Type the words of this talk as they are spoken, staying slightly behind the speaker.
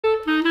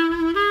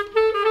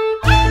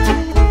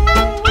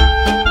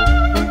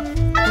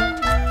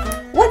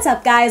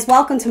up, guys?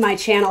 Welcome to my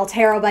channel,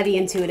 Tarot by the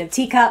Intuitive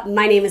Teacup.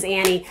 My name is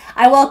Annie.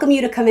 I welcome you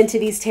to come into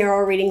these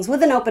tarot readings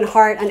with an open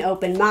heart, an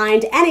open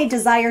mind, and a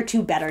desire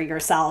to better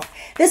yourself.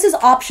 This is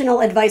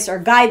optional advice or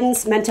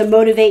guidance meant to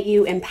motivate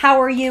you,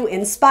 empower you,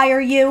 inspire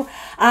you,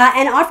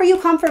 and offer you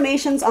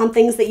confirmations on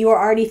things that you are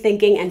already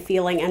thinking and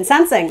feeling and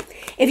sensing.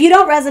 If you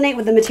don't resonate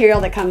with the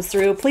material that comes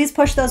through, please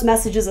push those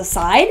messages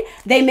aside.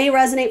 They may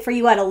resonate for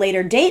you at a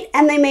later date,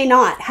 and they may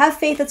not. Have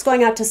faith it's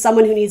going out to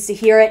someone who needs to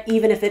hear it,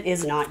 even if it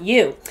is not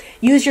you.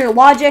 Use your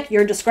logic,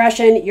 your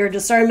discretion, your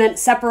discernment.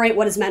 Separate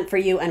what is meant for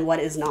you and what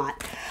is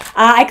not.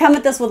 I come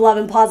at this with love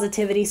and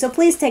positivity, so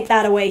please take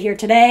that away here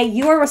today.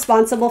 You are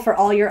responsible for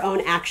all your own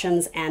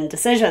actions and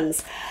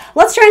decisions.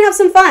 Let's try and have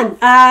some fun.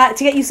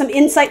 To get you some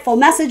insightful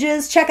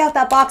messages, check out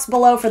that box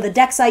below for the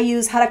decks I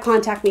use, how to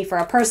contact me for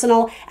a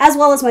personal, as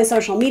well as my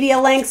social media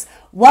links.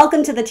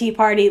 Welcome to the tea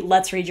party.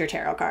 Let's read your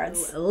tarot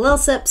cards. Lil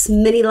Sips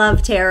Mini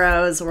Love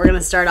Tarots. We're going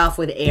to start off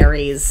with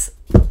Aries.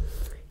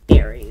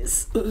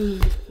 Aries.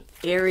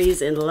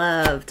 Aries in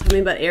love. Tell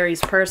me about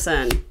Aries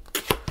person.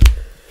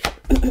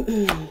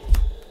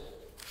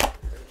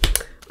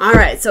 All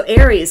right, so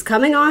Aries,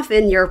 coming off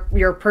in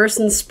your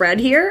person's spread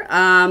here.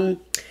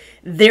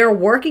 They're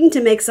working to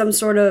make some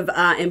sort of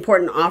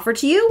important offer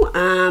to you.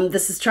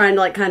 This is trying to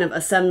like kind of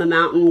ascend the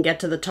mountain,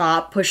 get to the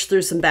top, push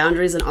through some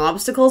boundaries and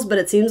obstacles. But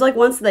it seems like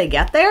once they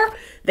get there,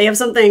 they have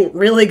something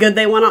really good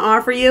they want to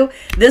offer you.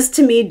 This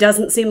to me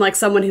doesn't seem like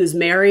someone who's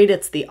married.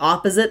 It's the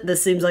opposite.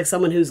 This seems like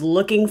someone who's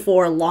looking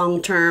for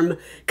long-term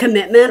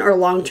commitment or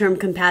long-term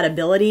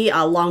compatibility,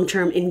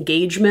 long-term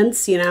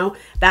engagements, you know,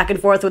 back and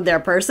forth with their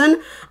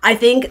person. I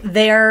think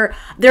they have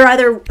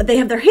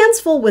their hands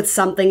full with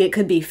something. It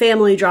could be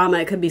family drama.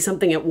 It could be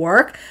something at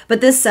work.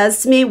 But this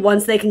says to me,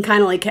 once they can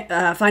kind of like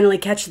finally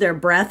catch their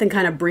breath and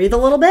kind of breathe a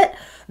little bit,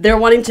 they're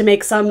wanting to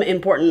make some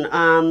important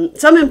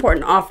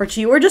offer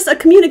to you, or just a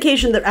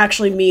communication that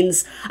actually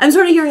means, I'm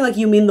sort of hearing like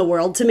you mean the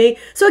world to me.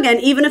 So again,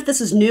 even if this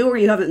is new or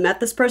you haven't met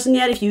this person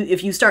yet,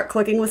 if you start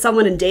clicking with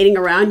someone and dating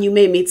around, you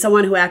may meet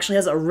someone who actually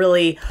has a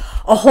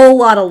whole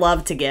lot of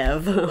love to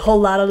give. A whole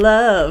lot of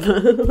love.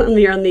 I'm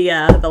hearing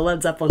the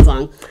Led Zeppelin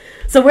song.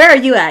 So where are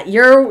you at?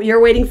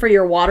 You're waiting for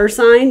your water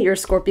sign, your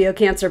Scorpio,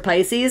 Cancer,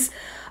 Pisces.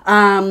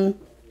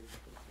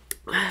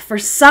 For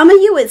some of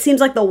you, it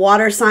seems like the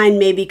water sign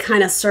may be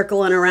kind of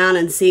circling around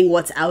and seeing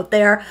what's out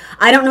there.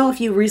 I don't know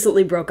if you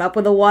recently broke up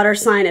with a water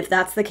sign. If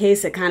that's the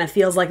case, it kind of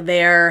feels like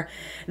they're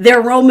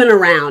roaming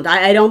around.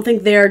 I don't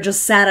think they're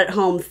just sat at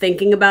home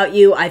thinking about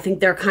you. I think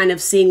they're kind of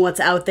seeing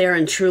what's out there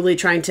and truly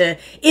trying to,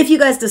 if you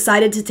guys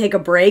decided to take a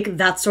break,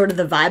 that's sort of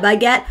the vibe I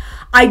get.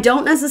 I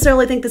don't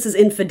necessarily think this is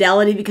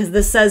infidelity, because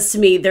this says to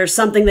me there's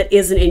something that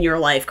isn't in your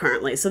life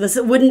currently. So this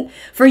wouldn't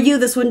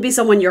be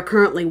someone you're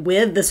currently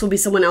with. This will be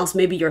someone else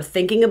maybe you're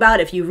thinking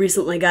about if you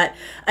recently got,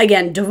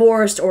 again,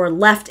 divorced or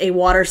left a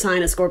water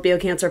sign, a Scorpio,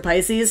 Cancer,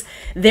 Pisces.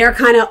 They're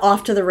kind of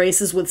off to the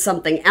races with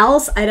something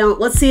else.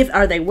 Let's see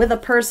are they with a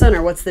person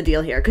or what's the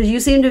deal here? Because you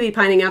seem to be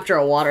pining after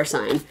a water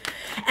sign.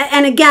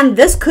 And again,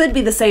 this could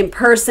be the same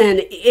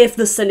person if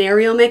the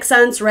scenario makes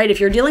sense, right? If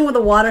you're dealing with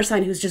a water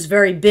sign who's just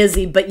very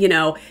busy, but you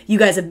know,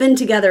 you guys have been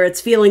together,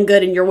 it's feeling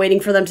good, and you're waiting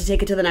for them to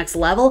take it to the next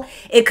level.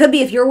 It could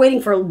be if you're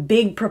waiting for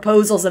big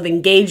proposals of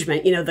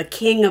engagement, you know, the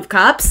King of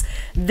Cups.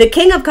 The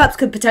King of Cups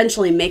could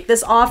potentially make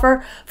this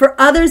offer. For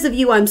others of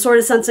you, I'm sort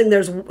of sensing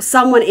there's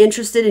someone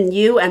interested in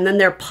you, and then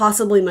there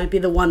possibly might be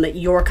the one that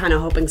you're kind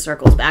of hoping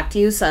circles back to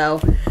you.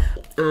 So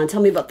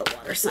tell me about the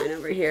water sign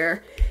over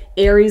here.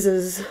 Aries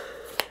is...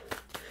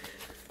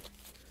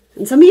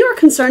 And some of you are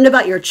concerned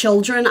about your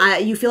children.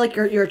 You feel like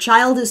your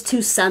child is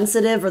too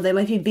sensitive, or they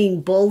might be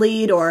being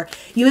bullied, or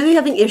you may be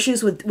having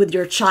issues with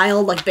your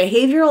child, like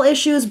behavioral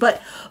issues,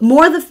 but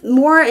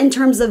more in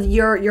terms of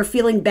you're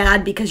feeling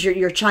bad because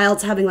your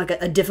child's having like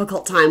a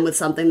difficult time with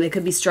something. They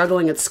could be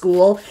struggling at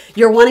school.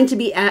 You're wanting to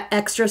be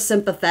extra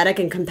sympathetic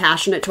and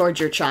compassionate towards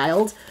your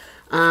child.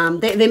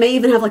 They may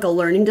even have like a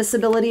learning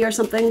disability or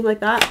something like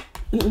that.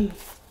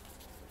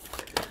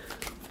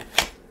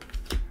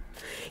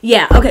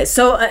 Yeah, okay,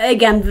 so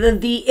again,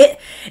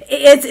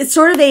 it's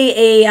sort of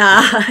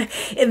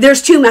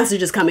there's two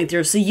messages coming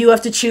through, so you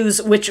have to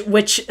choose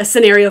which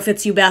scenario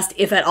fits you best,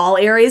 if at all,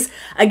 Aries.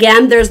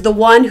 Again, there's the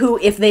one who,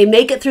 if they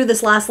make it through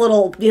this last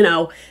little, you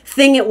know,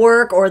 thing at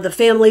work, or the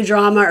family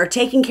drama, or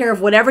taking care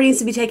of whatever needs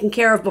to be taken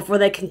care of before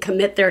they can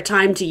commit their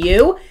time to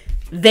you,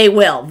 they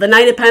will. The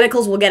Knight of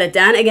Pentacles will get it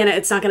done. Again,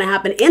 it's not going to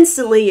happen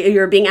instantly.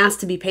 You're being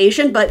asked to be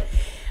patient, but...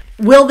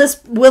 Will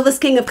this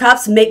King of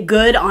Cups make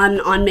good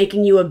on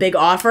making you a big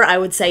offer? I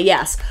would say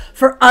yes.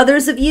 For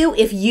others of you,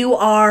 if you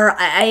are,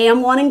 I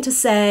am wanting to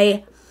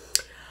say,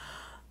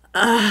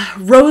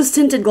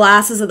 rose-tinted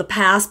glasses of the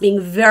past, being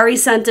very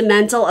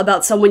sentimental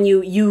about someone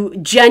you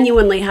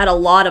genuinely had a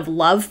lot of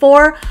love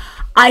for.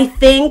 I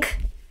think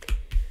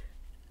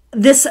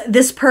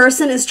this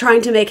person is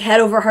trying to make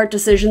head-over-heart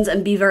decisions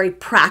and be very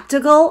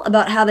practical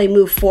about how they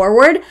move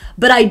forward.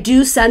 But I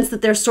do sense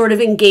that they're sort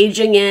of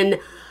engaging in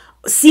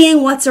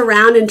seeing what's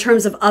around in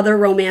terms of other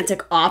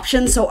romantic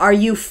options. So are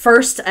you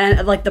first,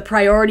 like the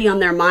priority on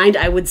their mind?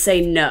 I would say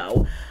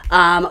no.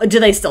 Do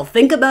they still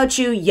think about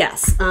you?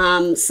 Yes.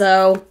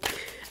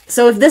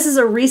 So if this is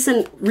a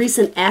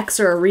recent ex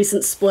or a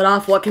recent split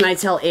off, what can I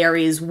tell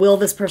Aries? Will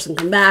this person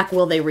come back?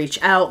 Will they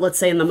reach out? Let's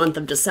say in the month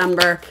of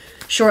December.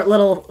 Short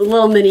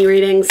little mini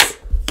readings.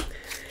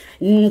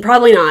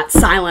 Probably not.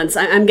 Silence.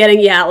 I'm getting,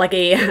 yeah, like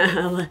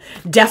a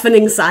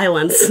deafening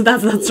silence.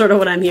 That's sort of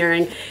what I'm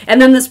hearing.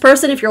 And then this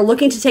person, if you're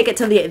looking to take it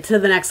to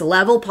the next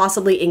level,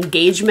 possibly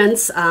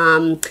engagements,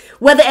 and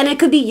it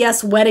could be,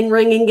 yes, wedding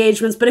ring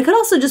engagements, but it could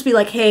also just be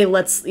like, hey,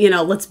 let's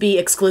be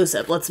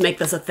exclusive. Let's make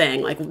this a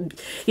thing. Like,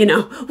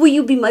 will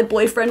you be my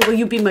boyfriend? Will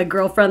you be my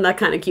girlfriend? That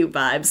kind of cute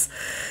vibes.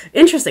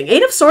 Interesting.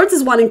 8 of Swords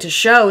is wanting to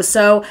show.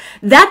 So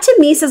that to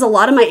me says a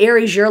lot of my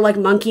Aries, you're like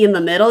monkey in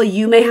the middle.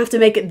 You may have to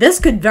make it, this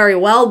could very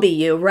well be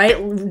you,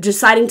 right?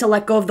 Deciding to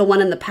let go of the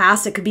one in the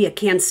past. It could be a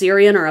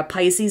Cancerian or a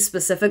Pisces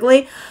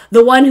specifically.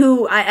 The one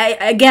who,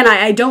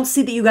 I don't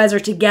see that you guys are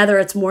together.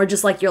 It's more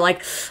just like, you're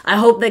like, I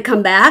hope they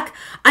come back.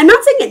 I'm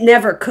not saying it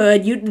never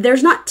could.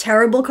 There's not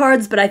terrible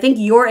cards, but I think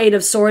your 8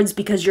 of Swords,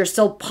 because you're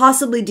still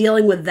possibly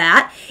dealing with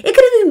that. It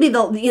could even be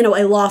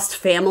a lost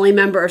family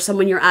member or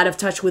someone you're out of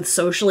touch with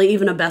socially,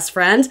 even a best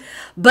friend.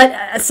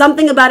 But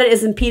something about it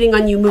is impeding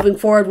on you moving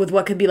forward with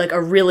what could be like a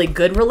really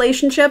good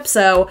relationship.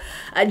 So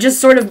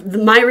just sort of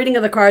my reading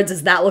of the cards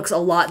is that looks a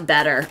lot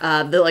better.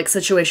 The like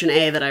situation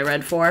A that I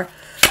read for.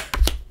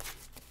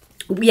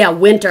 Yeah,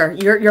 winter.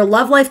 Your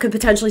love life could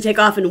potentially take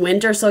off in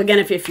winter. So again,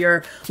 if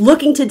you're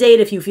looking to date,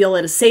 if you feel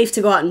it is safe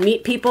to go out and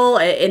meet people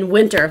in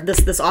winter,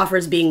 this offer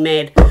is being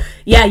made.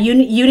 Yeah, you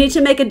need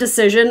to make a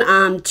decision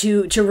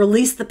to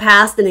release the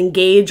past and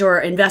engage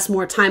or invest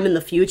more time in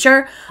the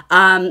future.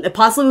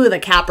 Possibly with a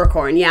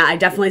Capricorn. Yeah, I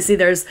definitely see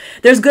there's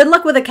good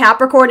luck with a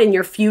Capricorn in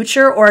your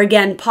future, or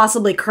again,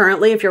 possibly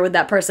currently if you're with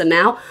that person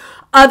now.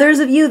 Others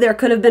of you, there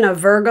could have been a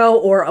Virgo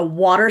or a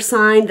water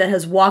sign that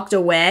has walked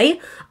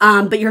away,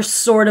 but you're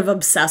sort of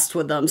obsessed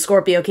with them.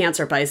 Scorpio,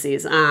 Cancer,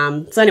 Pisces.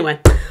 So anyway,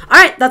 all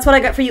right, that's what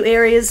I got for you,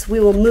 Aries. We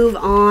will move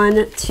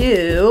on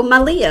to my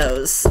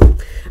Leos. I'm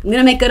going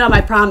to make good on my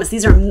promise.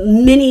 These are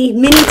mini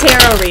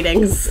tarot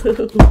readings.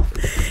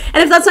 And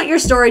if that's not your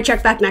story,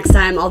 check back next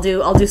time. I'll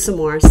do some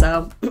more.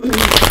 So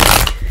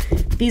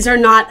these are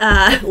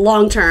not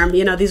long-term.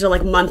 These are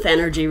like month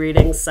energy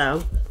readings,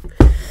 so...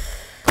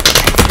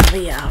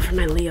 Leo, for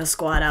my Leo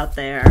squad out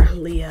there.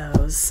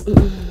 Leos.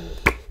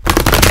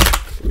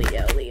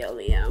 Leo.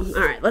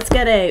 All right, let's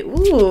get a...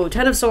 Ooh,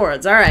 10 of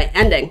Swords. All right,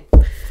 ending.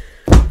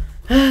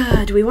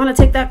 Do we want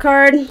to take that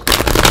card?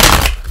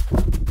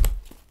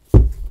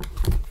 All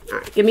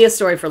right, give me a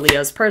story for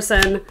Leo's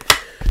person.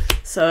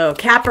 So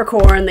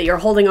Capricorn that you're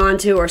holding on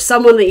to, or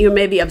someone that you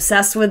may be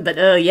obsessed with, but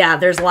yeah,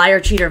 there's liar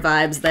cheater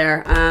vibes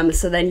there.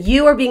 So then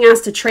you are being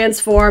asked to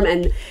transform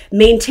and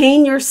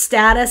maintain your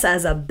status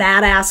as a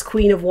badass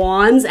Queen of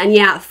Wands, and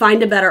yeah,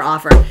 find a better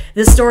offer.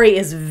 This story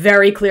is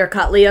very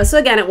clear-cut, Leo. So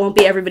again, it won't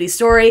be everybody's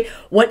story.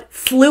 What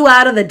flew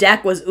out of the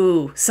deck was,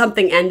 ooh,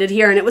 something ended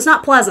here, and it was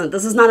not pleasant.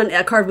 This is not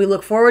a card we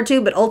look forward to,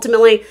 but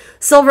ultimately,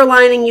 silver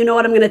lining, you know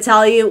what I'm going to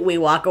tell you, we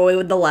walk away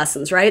with the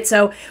lessons, right?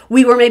 So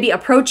we were maybe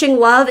approaching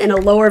love in a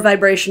lower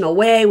vibrational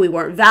way. We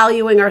weren't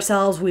valuing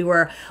ourselves. We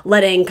were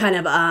letting kind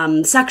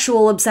of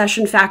sexual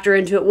obsession factor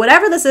into it.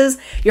 Whatever this is,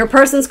 your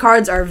person's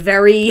cards are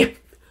very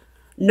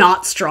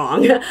not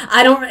strong.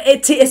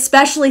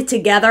 Especially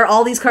together,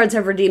 all these cards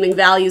have redeeming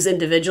values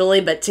individually,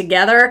 but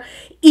together,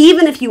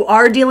 even if you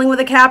are dealing with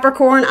a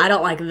Capricorn, I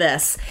don't like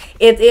this.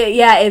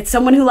 It's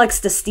someone who likes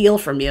to steal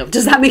from you.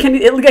 Does that make any...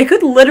 It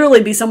could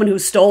literally be someone who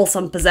stole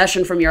some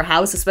possession from your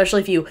house,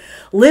 especially if you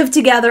live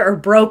together or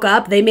broke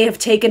up. They may have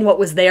taken what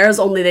was theirs,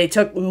 only they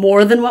took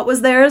more than what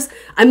was theirs.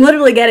 I'm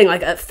literally getting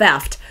like a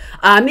theft.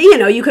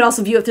 You could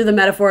also view it through the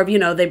metaphor of,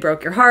 they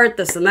broke your heart,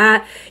 this and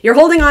that. You're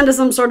holding on to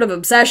some sort of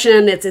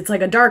obsession. It's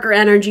like a darker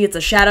energy. It's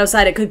a shadow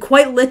side. It could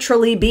quite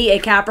literally be a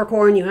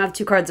Capricorn. You have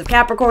 2 cards of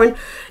Capricorn.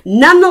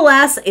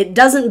 Nonetheless, it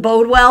doesn't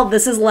bode well.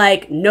 This is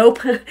like, nope.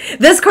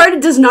 This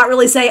card does not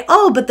really say,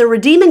 oh, but the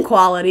redeeming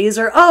qualities,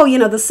 or, oh,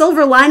 the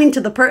silver lining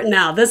to the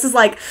now. This is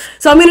like,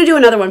 so I'm going to do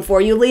another one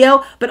for you,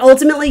 Leo. But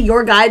ultimately,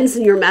 your guidance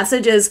and your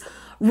message is,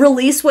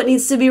 release what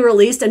needs to be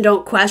released and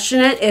don't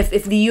question it.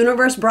 If the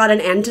universe brought an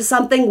end to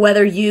something,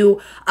 whether you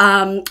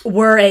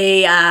were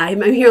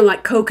I'm hearing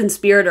like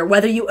co-conspirator,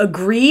 whether you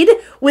agreed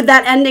with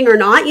that ending or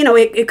not,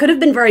 it could have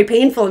been very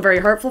painful and very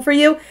hurtful for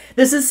you.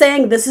 This is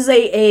saying this is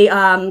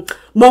a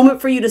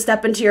moment for you to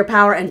step into your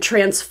power and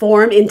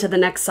transform into the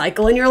next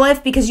cycle in your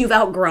life because you've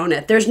outgrown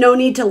it. There's no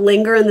need to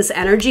linger in this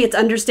energy. It's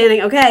understanding,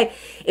 okay,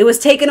 it was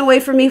taken away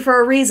from me for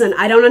a reason.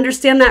 I don't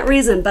understand that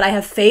reason, but I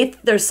have faith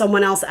there's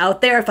someone else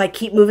out there if I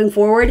keep moving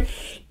forward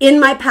in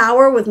my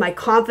power with my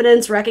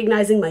confidence,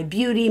 recognizing my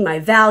beauty, my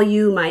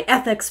value, my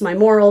ethics, my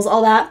morals,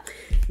 all that.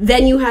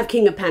 Then you have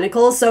King of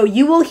Pentacles, so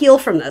you will heal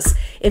from this.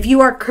 If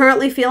you are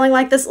currently feeling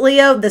like this,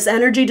 Leo, this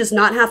energy does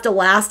not have to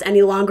last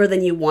any longer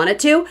than you want it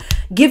to.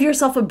 Give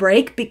yourself a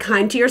break. Be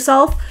kind to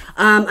yourself.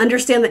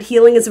 Understand that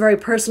healing is a very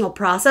personal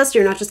process.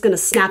 You're not just going to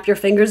snap your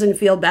fingers and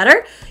feel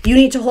better. You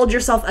need to hold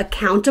yourself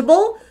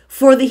accountable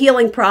for the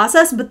healing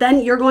process, but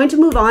then you're going to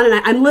move on, and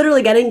I'm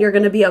literally getting you're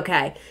going to be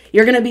okay.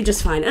 You're going to be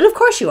just fine. And of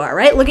course you are,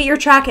 right? Look at your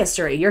track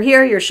history. You're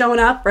here, you're showing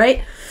up,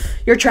 right?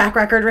 Your track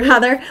record,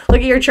 rather.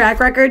 Look at your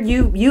track record.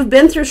 You've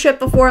been through shit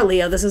before,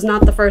 Leo. This is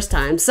not the first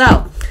time.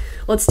 So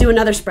let's do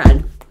another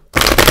spread.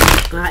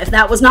 If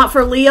that was not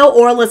for Leo,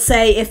 or let's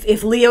say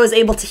if Leo is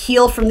able to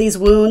heal from these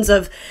wounds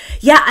of,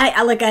 yeah,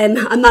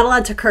 I'm not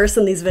allowed to curse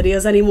in these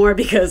videos anymore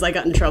because I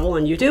got in trouble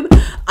on YouTube.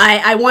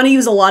 I want to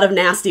use a lot of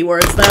nasty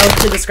words though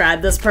to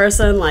describe this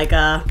person, like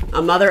a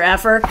mother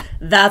effer.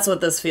 That's what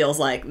this feels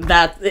like.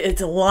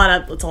 It's a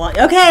lot.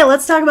 Okay,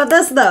 let's talk about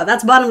this though.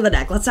 That's bottom of the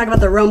deck. Let's talk about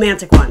the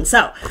romantic one.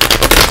 So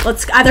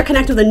let's either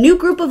connect with a new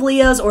group of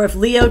Leos, or if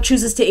Leo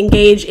chooses to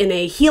engage in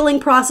a healing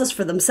process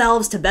for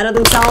themselves to better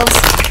themselves,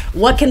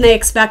 what can they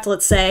expect,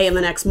 let's say, in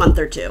the next month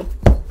or two?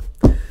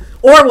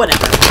 Or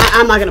whatever.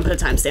 I'm not going to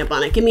put a timestamp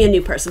on it. Give me a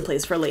new person,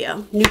 please, for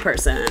Leo. New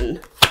person.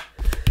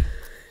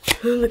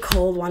 The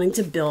cold wanting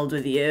to build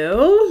with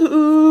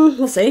you.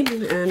 We'll see.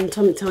 And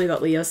tell me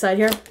about Leo's side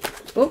here.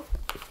 Oh.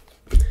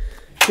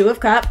 2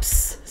 of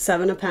Cups,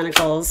 7 of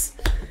Pentacles,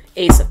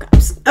 Ace of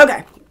Cups.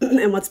 Okay.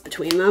 And what's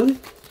between them?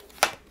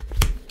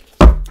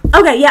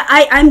 Okay, yeah,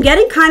 I'm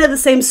getting kind of the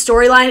same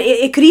storyline.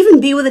 It could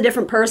even be with a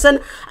different person.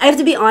 I have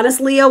to be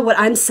honest, Leo, what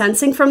I'm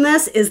sensing from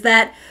this is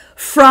that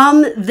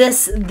from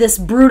this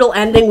brutal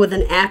ending with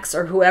an ex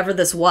or whoever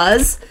this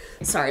was,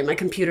 sorry, my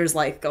computer's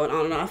like going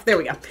on and off. There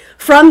we go.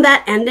 From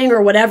that ending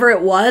or whatever it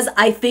was,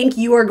 I think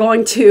you are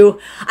going to,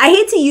 I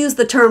hate to use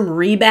the term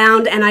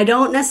rebound, and I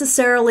don't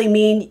necessarily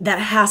mean that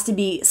it has to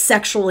be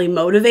sexually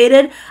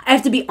motivated. I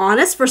have to be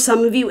honest, for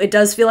some of you, it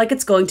does feel like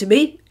it's going to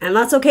be, and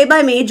that's okay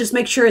by me. Just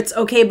make sure it's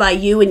okay by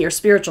you and your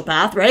spiritual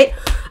path, right?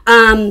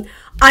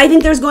 I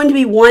think there's going to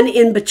be one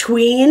in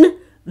between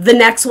the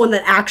next one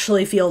that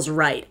actually feels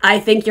right. I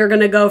think you're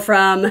going to go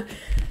from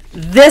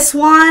this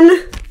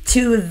one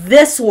to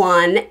this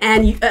one,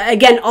 and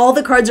again, all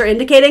the cards are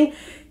indicating,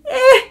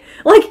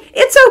 like,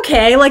 it's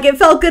okay, like, it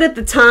felt good at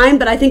the time,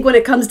 but I think when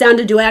it comes down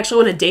to, do I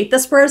actually want to date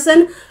this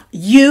person,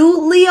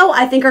 you, Leo,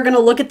 I think are going to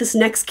look at this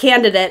next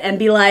candidate and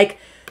be like,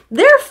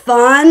 they're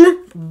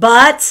fun,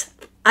 but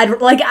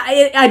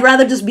I'd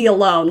rather just be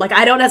alone. Like,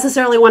 I don't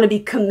necessarily want to be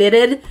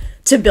committed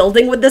to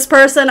building with this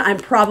person. I'm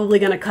probably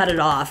going to cut it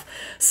off.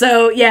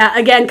 So yeah,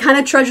 again, kind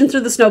of trudging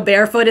through the snow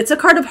barefoot. It's a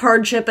card of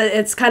hardship.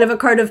 It's kind of a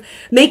card of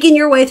making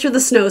your way through the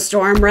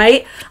snowstorm,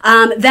 right?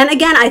 Then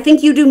again, I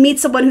think you do meet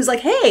someone who's like,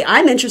 hey,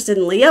 I'm interested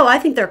in Leo. I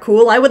think they're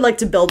cool. I would like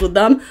to build with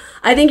them.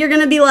 I think you're going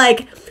to be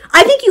like,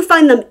 I think you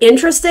find them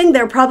interesting.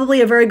 They're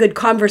probably a very good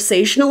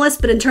conversationalist,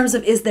 but in terms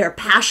of, is there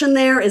passion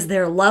there? Is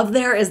there love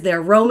there? Is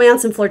there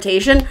romance and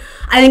flirtation?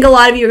 I think a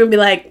lot of you are going to be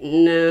like,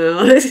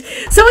 no.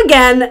 So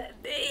again,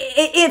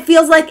 it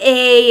feels like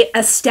a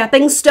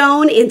stepping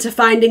stone into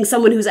finding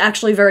someone who's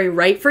actually very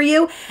right for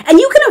you. And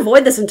you can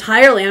avoid this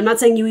entirely. I'm not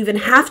saying you even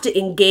have to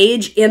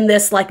engage in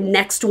this like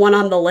next one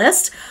on the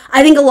list.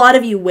 I think a lot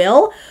of you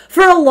will.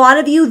 For a lot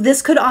of you,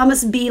 this could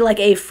almost be like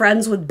a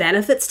friends with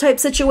benefits type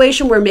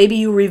situation where maybe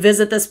you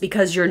revisit this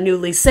because you're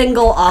newly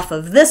single off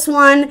of this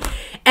one.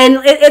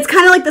 And it's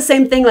kind of like the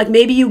same thing. Like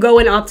maybe you go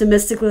in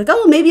optimistically like,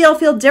 oh, maybe I'll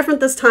feel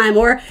different this time.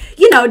 Or,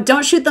 you know,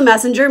 don't shoot the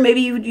messenger.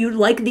 Maybe you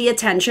like the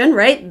attention,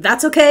 right?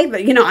 That's okay.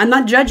 But, you know, I'm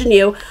not judging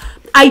you.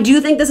 I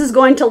do think this is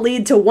going to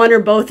lead to one or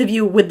both of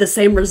you with the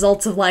same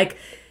results of like,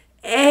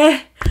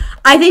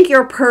 I think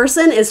your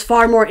person is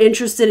far more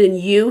interested in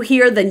you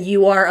here than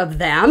you are of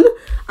them.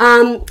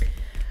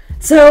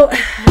 So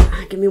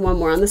give me one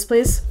more on this,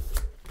 please.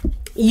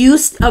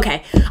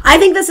 Okay, I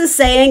think this is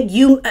saying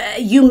you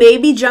may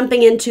be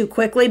jumping in too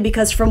quickly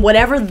because from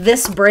whatever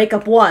this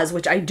breakup was,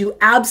 which I do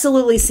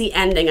absolutely see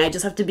ending, I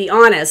just have to be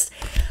honest.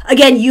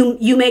 Again,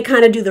 you may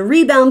kind of do the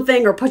rebound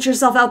thing or put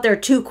yourself out there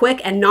too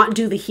quick and not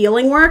do the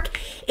healing work,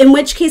 in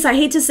which case, I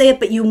hate to say it,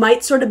 but you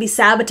might sort of be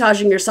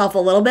sabotaging yourself a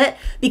little bit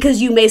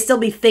because you may still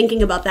be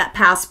thinking about that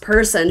past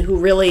person who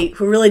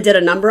really did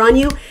a number on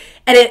you,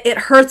 and it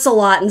hurts a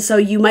lot, and so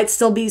you might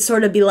still be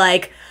sort of be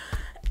like,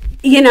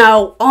 you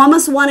know,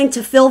 almost wanting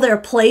to fill their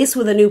place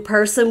with a new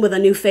person, with a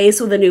new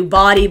face, with a new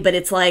body, but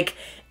it's like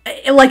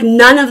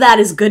none of that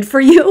is good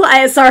for you.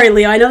 Sorry,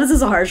 Leo, I know this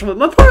is a harsh one,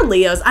 but poor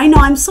Leos. I know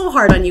I'm so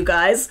hard on you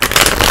guys.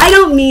 I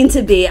don't mean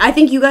to be. I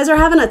think you guys are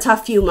having a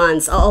tough few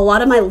months. A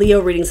lot of my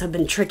Leo readings have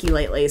been tricky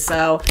lately,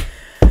 so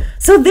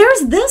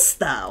there's this,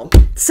 though.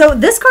 So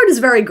this card is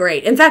very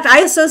great. In fact,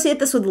 I associate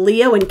this with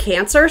Leo and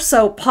Cancer,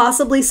 so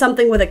possibly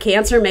something with a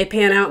Cancer may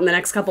pan out in the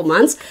next couple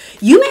months.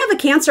 You may have a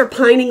Cancer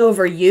pining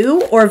over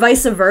you, or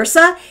vice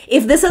versa.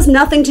 If this has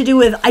nothing to do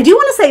with, I do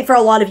want to say for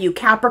a lot of you,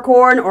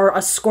 Capricorn or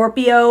a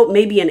Scorpio,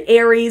 maybe an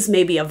Aries,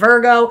 maybe a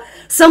Virgo,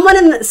 someone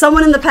in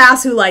the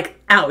past who like,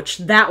 ouch,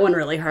 that one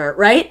really hurt,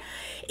 right?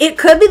 It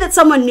could be that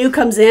someone new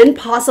comes in,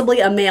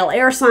 possibly a male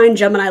air sign,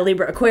 Gemini,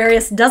 Libra,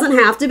 Aquarius, doesn't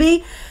have to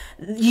be.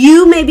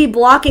 You may be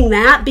blocking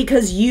that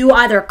because you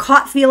either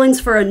caught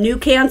feelings for a new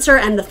Cancer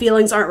and the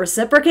feelings aren't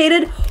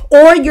reciprocated,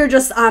 or you're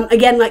just,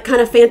 again, like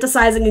kind of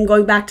fantasizing and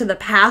going back to the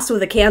past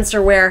with a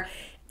Cancer where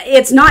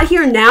it's not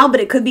here now, but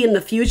it could be in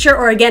the future.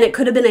 Or again, it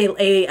could have been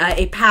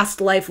a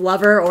past life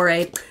lover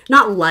or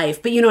not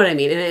life, but you know what I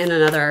mean, in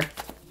another.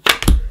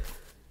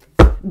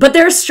 But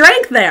there's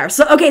strength there.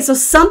 So, okay, so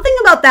something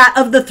about that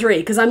of the three,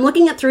 because I'm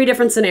looking at three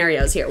different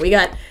scenarios here. We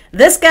got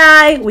this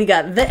guy, we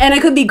got, and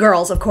it could be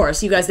girls, of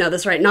course. You guys know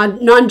this, right?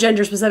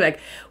 Non-gender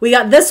specific. We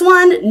got this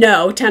one,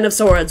 no, 10 of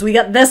Swords. We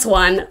got this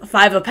one,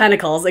 5 of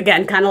Pentacles.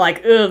 Again, kind of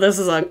like, ugh, this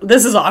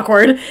is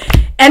awkward.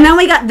 And then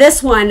we got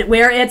this one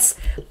where it's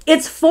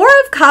 4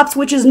 of Cups,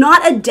 which is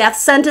not a death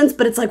sentence,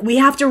 but it's like we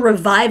have to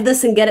revive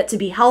this and get it to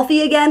be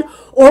healthy again,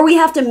 or we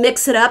have to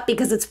mix it up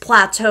because it's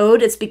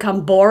plateaued, it's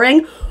become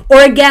boring,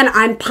 or again,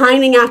 I'm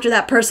pining after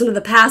that person of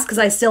the past because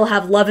I still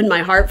have love in my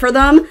heart for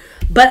them,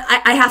 but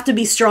I have to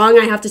be strong,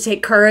 I have to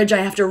take courage,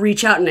 I have to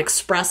reach out and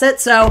express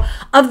it. So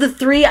of the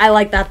three, I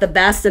like that the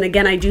best, and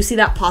again, I do see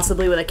that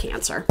possibly with a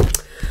Cancer.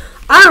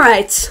 All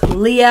right,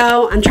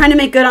 Leo, I'm trying to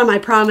make good on my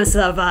promise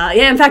of,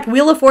 in fact,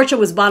 Wheel of Fortune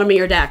was bottom of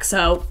your deck,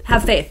 so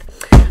have faith.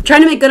 I'm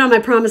trying to make good on my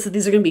promise that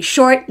these are going to be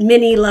short,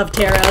 mini love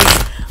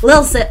tarots.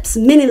 Little sips,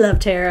 mini love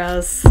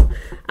tarots.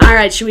 All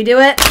right, should we do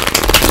it?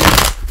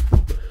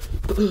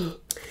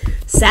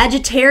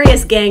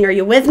 Sagittarius gang, are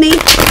you with me?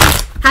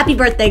 Happy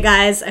birthday,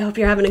 guys. I hope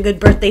you're having a good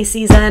birthday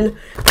season.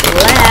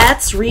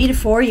 Let's read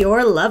for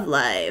your love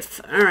life.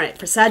 All right,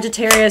 for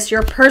Sagittarius,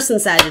 your person,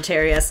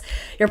 Sagittarius.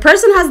 Your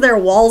person has their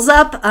walls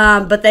up,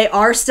 but they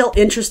are still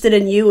interested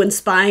in you and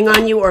spying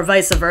on you, or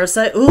vice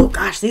versa. Ooh,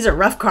 gosh, these are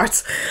rough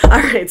cards. All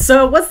right,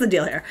 so what's the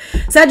deal here?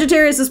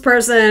 Sagittarius'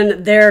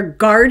 person, they're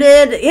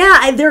guarded.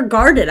 Yeah, they're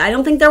guarded. I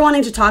don't think they're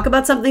wanting to talk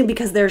about something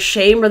because there's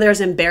shame or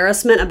there's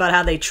embarrassment about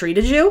how they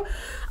treated you.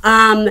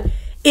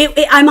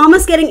 I'm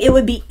almost getting it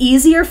would be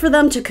easier for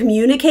them to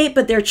communicate,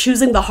 but they're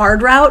choosing the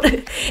hard route.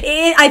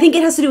 I think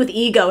it has to do with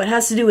ego. It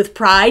has to do with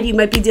pride. You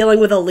might be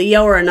dealing with a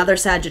Leo or another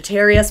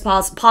Sagittarius,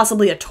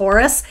 possibly a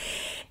Taurus.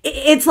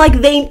 It's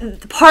like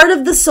part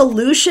of the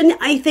solution,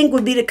 I think,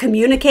 would be to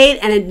communicate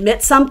and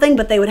admit something,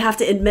 but they would have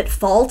to admit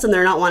fault, and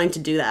they're not wanting to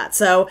do that.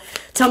 So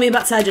tell me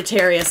about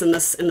Sagittarius in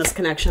this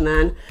connection,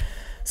 then.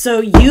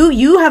 So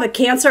you have a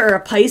Cancer or a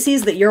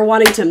Pisces that you're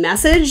wanting to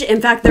message. In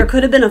fact, there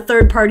could have been a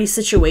third-party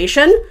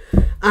situation,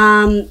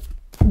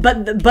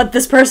 but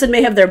this person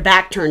may have their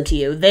back turned to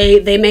you.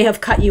 They may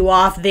have cut you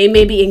off. They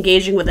may be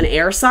engaging with an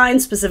air sign,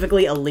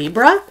 specifically a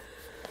Libra.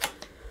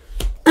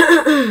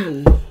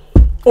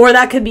 Or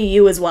that could be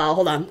you as well.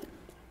 Hold on.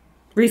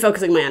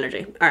 Refocusing my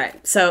energy. All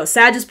right. So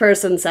Sag's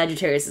person,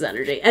 Sagittarius'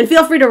 energy. And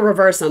feel free to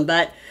reverse them,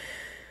 but...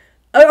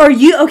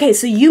 Okay,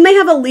 so you may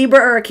have a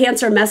Libra or a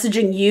Cancer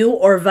messaging you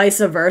or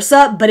vice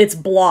versa, but it's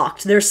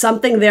blocked. There's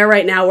something there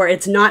right now where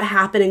it's not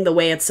happening the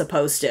way it's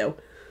supposed to.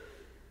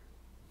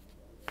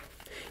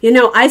 You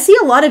know, I see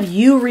a lot of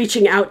you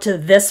reaching out to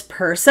this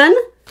person,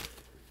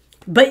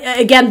 but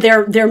again,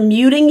 they're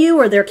muting you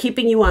or they're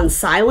keeping you on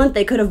silent.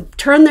 They could have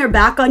turned their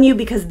back on you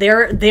because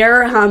they're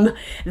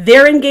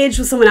engaged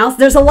with someone else.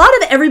 There's a lot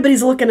of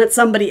everybody's looking at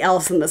somebody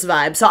else in this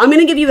vibe. So I'm going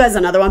to give you guys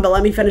another one, but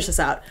let me finish this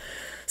out.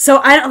 So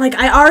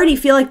I already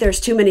feel like there's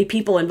too many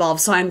people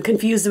involved, so I'm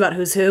confused about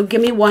who's who. Give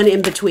me one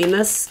in between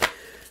this.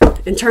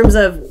 In terms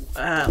of,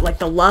 like,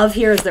 the love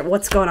here, is that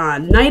what's going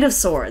on? Knight of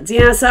Swords.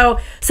 Yeah, so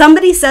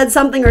somebody said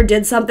something or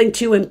did something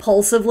too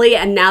impulsively,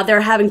 and now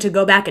they're having to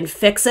go back and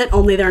fix it,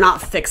 only they're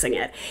not fixing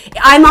it.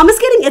 I'm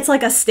almost getting it's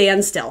like a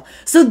standstill.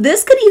 So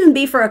this could even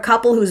be for a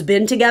couple who's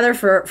been together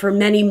for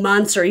many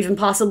months or even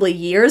possibly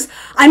years.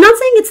 I'm not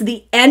saying it's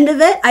the end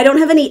of it. I don't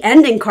have any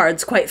ending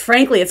cards, quite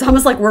frankly. It's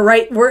almost like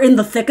we're in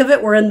the thick of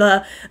it. We're in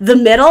the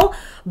middle.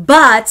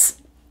 But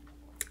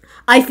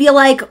I feel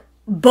like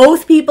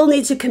both people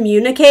need to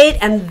communicate,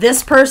 and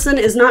this person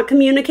is not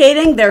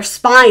communicating. They're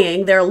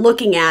spying, they're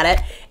looking at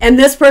it, and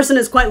this person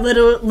is quite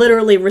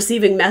literally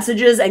receiving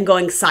messages and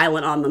going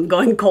silent on them,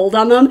 going cold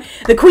on them.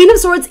 The Queen of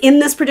Swords in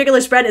this particular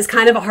spread is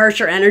kind of a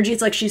harsher energy.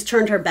 It's like she's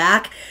turned her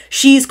back.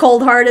 She's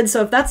cold-hearted,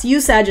 so if that's you,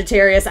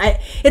 Sagittarius,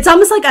 it's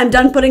almost like I'm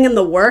done putting in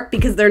the work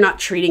because they're not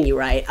treating you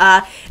right.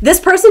 This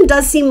person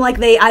does seem like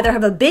they either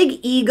have a big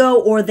ego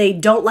or they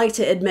don't like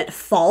to admit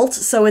fault,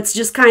 so it's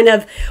just kind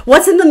of,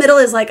 what's in the middle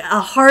is like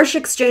a harsh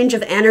exchange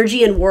of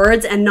energy and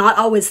words and not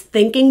always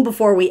thinking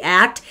before we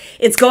act.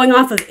 It's going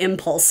off of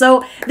impulse.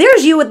 So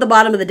there's you at the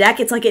bottom of the deck.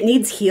 It's like it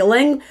needs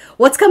healing.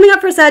 What's coming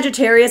up for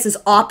Sagittarius is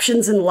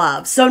options in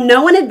love. So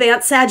know in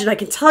advance, Sag, and I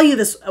can tell you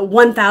this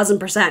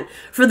 1000%.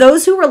 For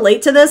those who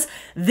relate to this,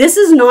 this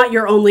is not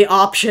your only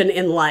option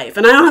in life.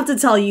 And I don't have to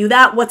tell you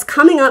that. What's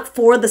coming up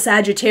for the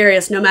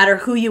Sagittarius, no matter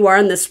who you are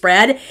in this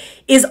spread,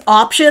 is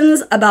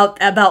options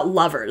about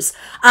lovers.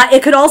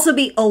 It could also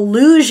be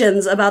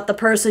illusions about the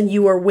person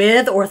you were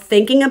with or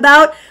thinking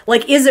about.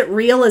 Like, is it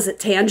real? Is it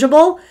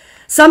tangible?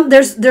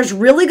 There's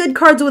really good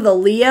cards with a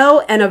Leo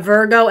and a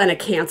Virgo and a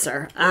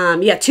Cancer.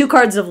 Yeah, 2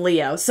 cards of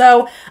Leo.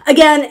 So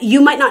again,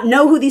 you might not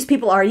know who these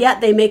people are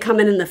yet. They may come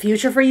in the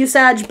future for you,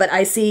 Sag, but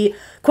I see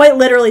quite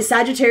literally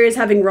Sagittarius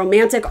having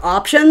romantic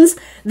options.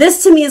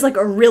 This to me is like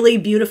a really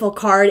beautiful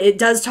card. It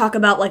does talk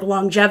about like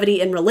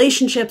longevity in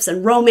relationships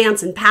and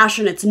romance and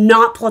passion. It's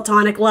not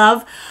platonic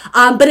love,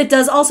 but it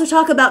does also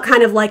talk about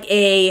kind of like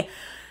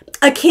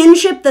a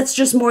kinship that's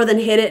just more than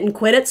hit it and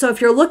quit it. So if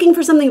you're looking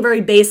for something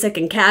very basic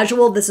and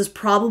casual, this is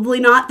probably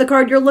not the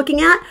card you're looking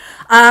at.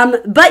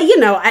 But you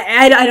know,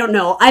 I don't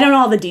know. I don't know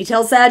all the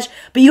details, Sag,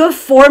 but you have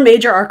 4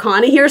 major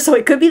arcana here. So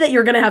it could be that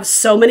you're going to have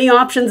so many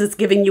options. It's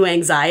giving you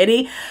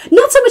anxiety.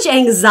 Not so much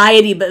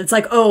anxiety, but it's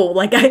like, oh,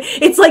 like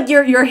it's like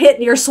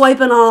you're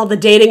swiping all the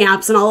dating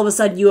apps and all of a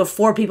sudden you have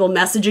 4 people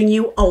messaging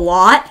you a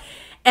lot.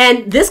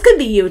 And this could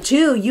be you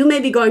too. You may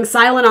be going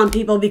silent on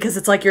people because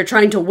it's like you're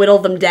trying to whittle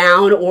them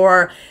down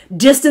or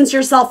distance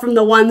yourself from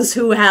the ones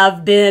who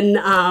have been,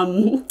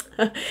 I'm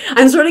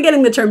sort of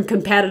getting the term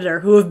competitor,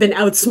 who have been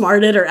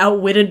outsmarted or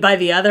outwitted by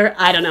the other.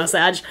 I don't know,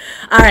 Sag.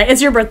 All right,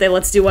 it's your birthday.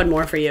 Let's do one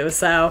more for you.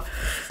 So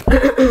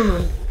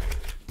I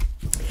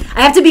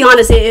have to be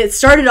honest, it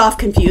started off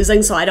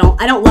confusing, so I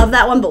don't love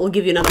that one, but we'll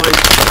give you another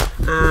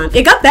one.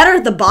 It got better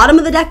at the bottom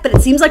of the deck, but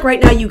it seems like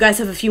right now you guys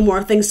have a few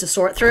more things to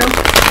sort through.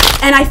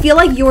 And I feel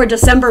like your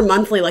December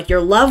monthly, like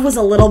your love was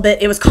a little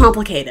bit, it was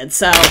complicated.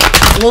 So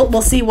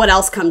we'll see what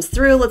else comes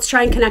through. Let's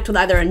try and connect with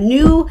either a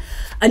new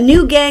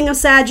gang of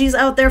Saggies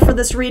out there for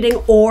this reading,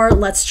 or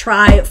let's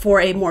try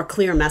for a more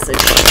clear message.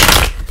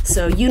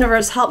 So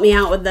universe, help me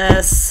out with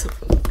this.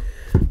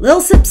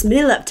 Lil Sips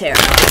Mini Lip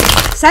Tarot.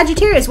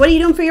 Sagittarius, what are you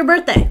doing for your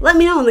birthday? Let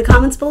me know in the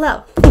comments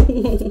below.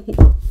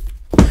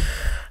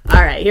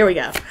 All right, here we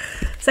go.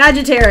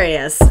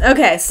 Sagittarius.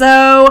 Okay,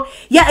 so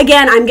yeah,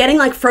 again, I'm getting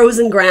like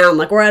frozen ground,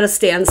 like we're at a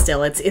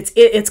standstill.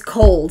 It's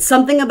cold.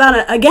 Something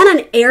about again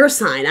an air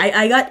sign.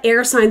 I got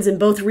air signs in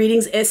both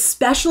readings,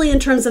 especially in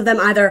terms of them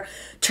either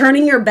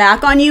turning your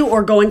back on you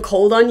or going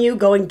cold on you,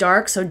 going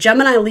dark. So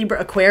Gemini,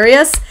 Libra,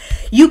 Aquarius.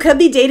 You could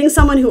be dating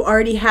someone who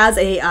already has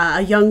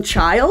a young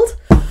child.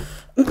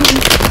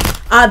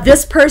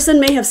 This person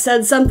may have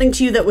said something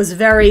to you that was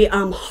very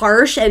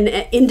harsh and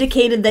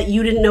indicated that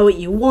you didn't know what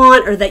you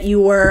want or that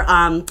you were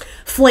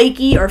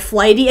flaky or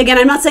flighty. Again,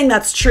 I'm not saying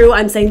that's true.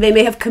 I'm saying they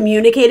may have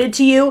communicated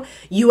to you,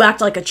 you act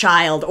like a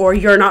child or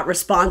you're not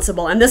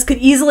responsible. And this could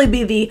easily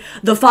be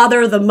the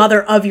father or the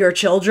mother of your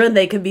children.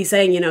 They could be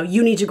saying, you know,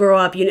 you need to grow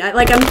up.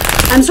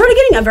 I'm sort of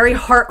getting a very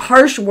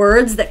harsh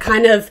words that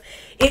kind of,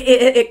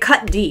 it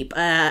cut deep.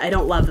 I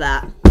don't love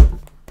that.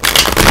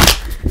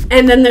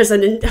 And then there's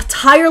an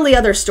entirely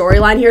other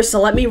storyline here,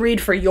 so let me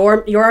read for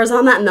yours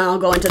on that, and then I'll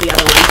go into the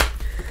other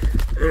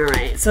one. All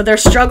right, so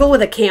there's struggle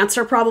with a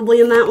Cancer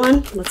probably in that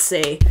one. Let's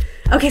see.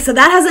 Okay, so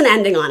that has an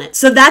ending on it.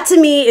 So that to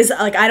me is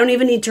like, I don't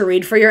even need to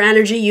read for your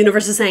energy.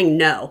 Universe is saying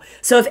no.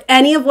 So if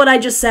any of what I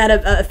just said,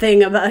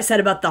 I said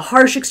about the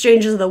harsh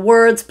exchanges of the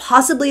words,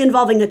 possibly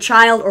involving a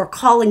child or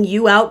calling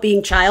you out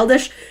being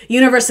childish,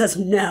 universe says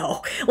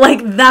no. Like,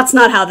 that's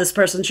not how this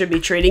person should be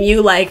treating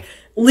you. Like,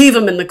 leave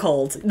them in the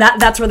cold.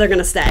 That's where they're going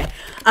to stay.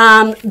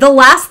 The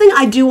last thing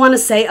I do want to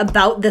say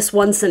about this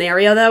one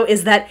scenario, though,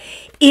 is that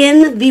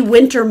in the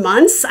winter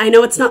months, I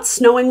know it's not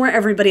snowing where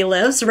everybody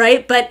lives,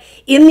 right? But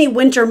in the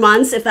winter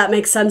months, if that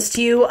makes sense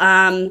to you,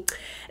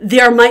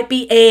 there might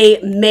be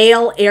a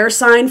male air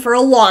sign for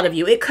a lot of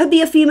you. It could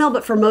be a female,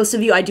 but for most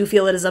of you, I do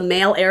feel it is a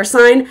male air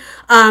sign.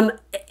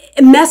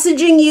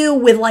 Messaging you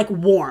with like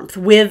warmth,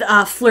 with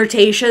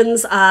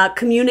flirtations,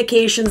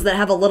 communications that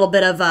have a little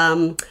bit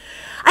of...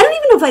 I don't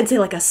even know if I'd say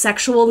like a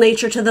sexual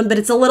nature to them, but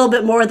it's a little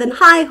bit more than,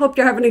 hi, hope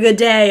you're having a good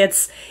day.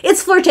 It's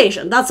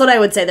flirtation. That's what I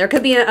would say. There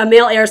could be a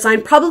male air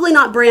sign, probably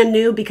not brand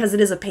new because it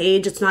is a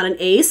page. It's not an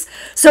ace.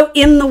 So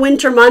in the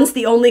winter months,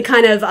 the only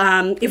kind of,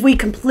 if we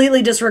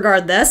completely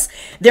disregard this,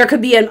 there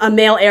could be a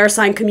male air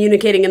sign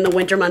communicating in the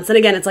winter months. And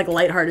again, it's like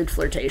lighthearted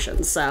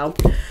flirtation. So,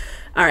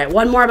 all right,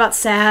 one more about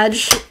Sag.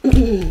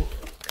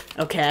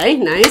 Okay,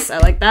 nice. I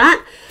like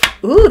that.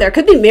 Ooh, there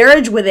could be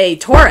marriage with a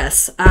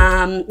Taurus.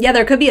 Yeah,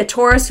 there could be a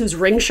Taurus who's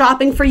ring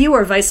shopping for you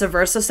or vice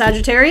versa,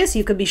 Sagittarius.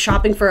 You could be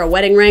shopping for a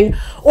wedding ring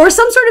or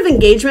some sort of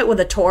engagement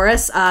with a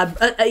Taurus,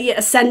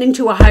 ascending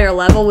to a higher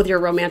level with your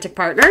romantic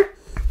partner.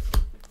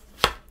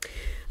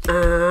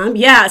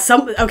 Yeah,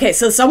 okay,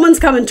 so someone's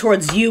coming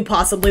towards you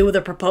possibly with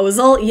a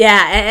proposal.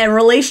 Yeah, a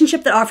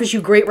relationship that offers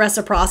you great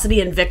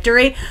reciprocity and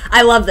victory.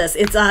 I love this.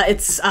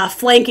 It's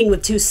flanking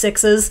with 2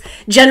 6s.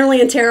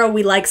 Generally in tarot,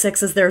 we like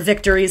 6s. They're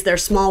victories, they're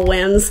small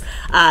wins.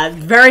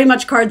 Very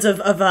much cards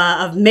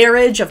of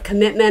marriage, of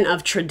commitment,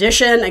 of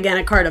tradition. Again,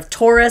 a card of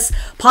Taurus.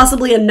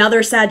 Possibly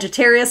another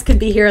Sagittarius could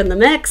be here in the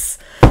mix.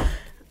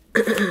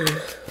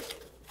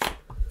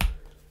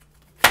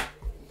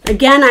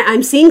 Again,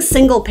 I'm seeing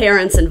single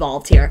parents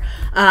involved here.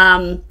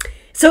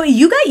 So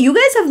you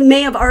guys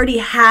may have already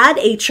had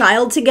a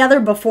child together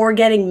before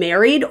getting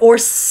married or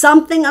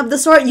something of the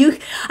sort.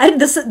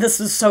 This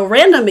is so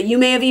random, but you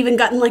may have even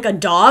gotten like a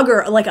dog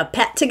or like a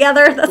pet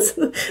together. That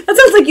sounds like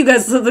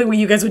something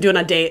you guys would do on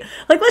a date.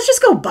 Like, let's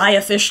just go buy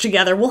a fish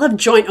together. We'll have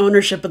joint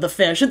ownership of the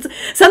fish. It's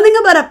something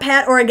about a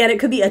pet, or again, it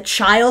could be a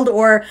child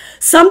or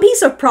some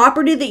piece of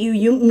property that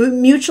you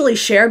mutually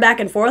share back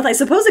and forth. I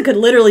suppose it could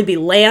literally be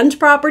land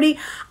property.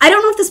 I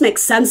don't know if this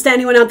makes sense to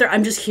anyone out there.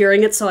 I'm just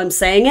hearing it, so I'm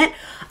saying it.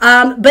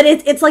 But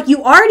it's like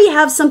you already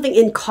have something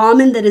in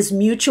common that is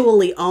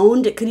mutually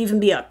owned. It could even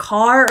be a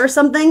car or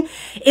something.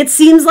 It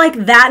seems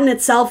like that in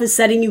itself is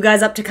setting you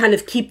guys up to kind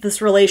of keep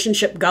this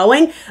relationship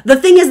going. The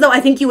thing is, though, I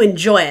think you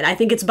enjoy it. I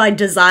think it's by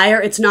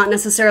desire. It's not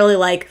necessarily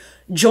like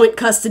joint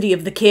custody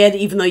of the kid,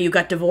 even though you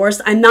got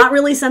divorced. I'm not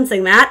really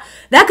sensing that.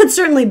 That could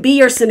certainly be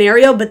your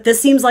scenario, but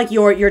this seems like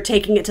you're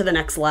taking it to the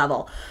next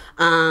level.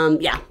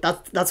 Yeah,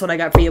 that's what I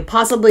got for you.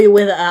 Possibly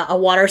with a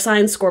water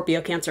sign,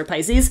 Scorpio, Cancer,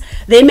 Pisces.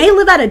 They may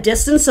live at a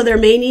distance, so there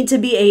may need to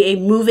be a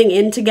moving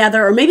in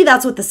together, or maybe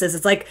that's what this is.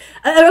 It's like,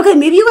 okay,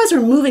 maybe you guys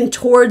are moving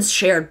towards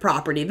shared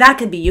property. That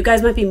could be. You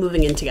guys might be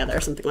moving in together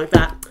or something like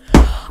that.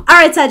 All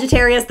right,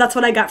 Sagittarius, that's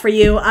what I got for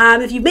you.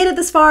 If you've made it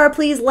this far,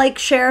 please like,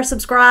 share,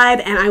 subscribe,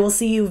 and I will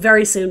see you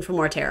very soon for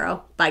more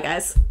tarot. Bye,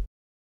 guys.